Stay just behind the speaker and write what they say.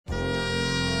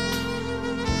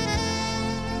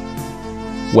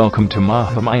Welcome to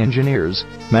Maha My Engineers,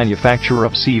 manufacturer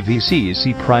of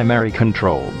CVCC primary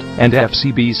controlled and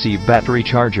FCBC battery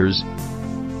chargers.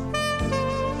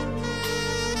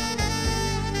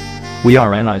 We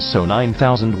are an ISO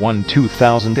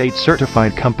 9001-2008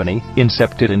 certified company,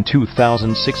 incepted in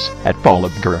 2006 at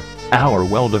Ballabhgarh. Our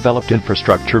well-developed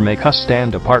infrastructure make us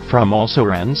stand apart from all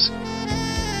brands.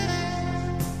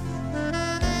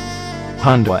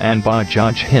 Honda and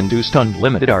Bajaj Hindustan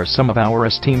Limited are some of our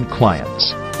esteemed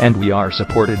clients, and we are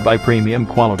supported by premium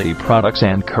quality products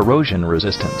and corrosion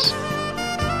resistance.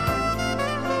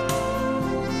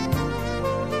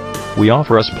 We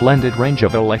offer a splendid range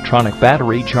of electronic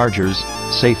battery chargers,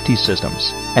 safety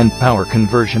systems, and power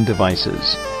conversion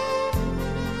devices.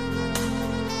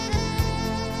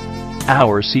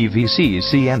 Our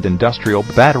CVCC and industrial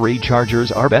battery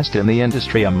chargers are best in the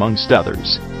industry amongst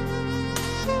others.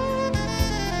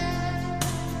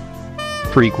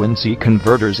 Frequency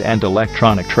converters and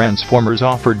electronic transformers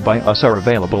offered by us are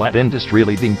available at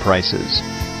industry-leading prices.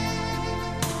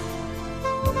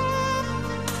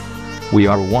 We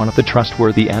are one of the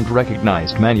trustworthy and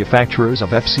recognized manufacturers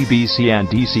of FCBC and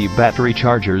DC battery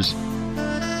chargers.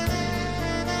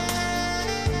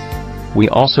 We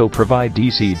also provide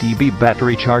DC-DB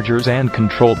battery chargers and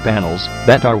control panels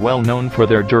that are well known for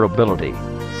their durability.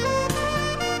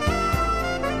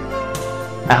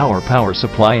 Our power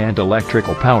supply and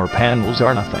electrical power panels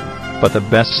are nothing but the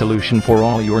best solution for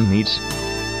all your needs.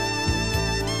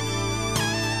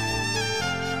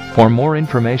 For more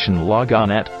information, log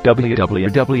on at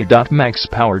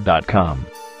www.maxpower.com.